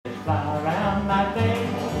fly around my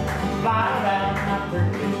daisy, fly around my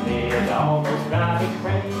pretty miss, almost drive me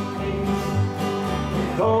crazy.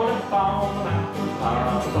 Go to fall mountain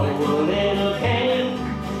top, so a little cane,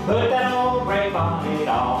 put that old gray bonnet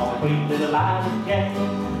on, between the light and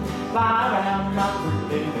Jane. Fly around my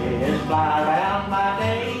pretty miss, fly around my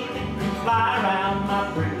daisy, fly around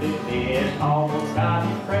my pretty miss, almost got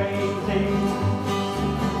me crazy.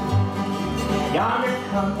 Yonder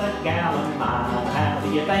comes that gal of mine, how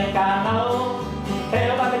do you think I know?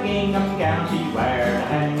 Tell by the gingham gown she wears,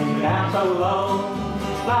 hanging down so low.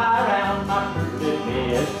 Fly around my pretty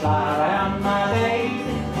miss, fly around my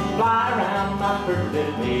daisy, fly around my pretty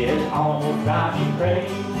miss, almost drive me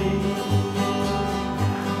crazy.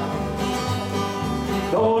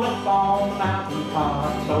 Going up on the mountain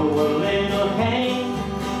top, so a little cane,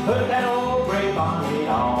 put that old gray bonnet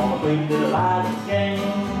on, between the light and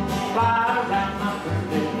Jane. Fly around my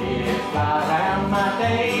pretty miss, fly around my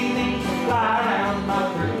daisy, fly around my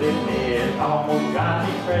pretty miss, almost drive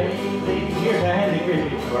me crazy. Here's a Henry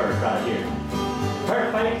Griffith's verse right here.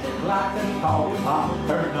 Her face is like a coffee pot,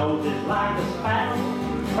 her nose is like a spout,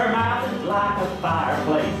 her mouth is like a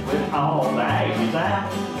fireplace with all the ashes out.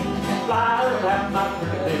 Fly around my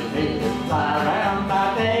pretty miss, fly around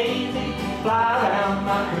my daisy, fly around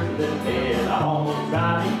my pretty miss, almost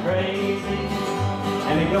drive me crazy.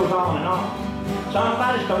 And it goes on and on.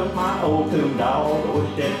 Somebody stole my old coon dog, I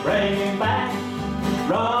wish they'd bring him back.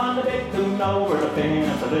 Run the big coon over the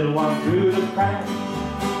fence, the little one through the crack.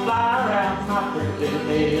 Fly around my pretty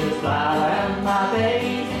miss, fly around my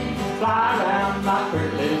daisy, fly around my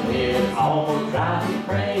pretty miss, almost drive me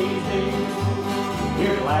crazy.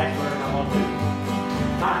 Here's the last word I want to.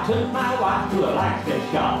 I took my wife to a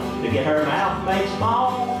blacksmith shop to get her mouth made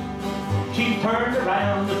small. She turned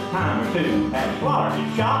around a time or two and slaughtered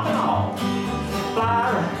the shop and all.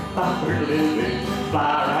 Fly around my pretty miss,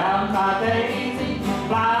 fly around my daisy,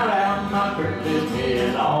 fly around my pretty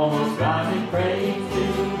miss, almost drive me crazy.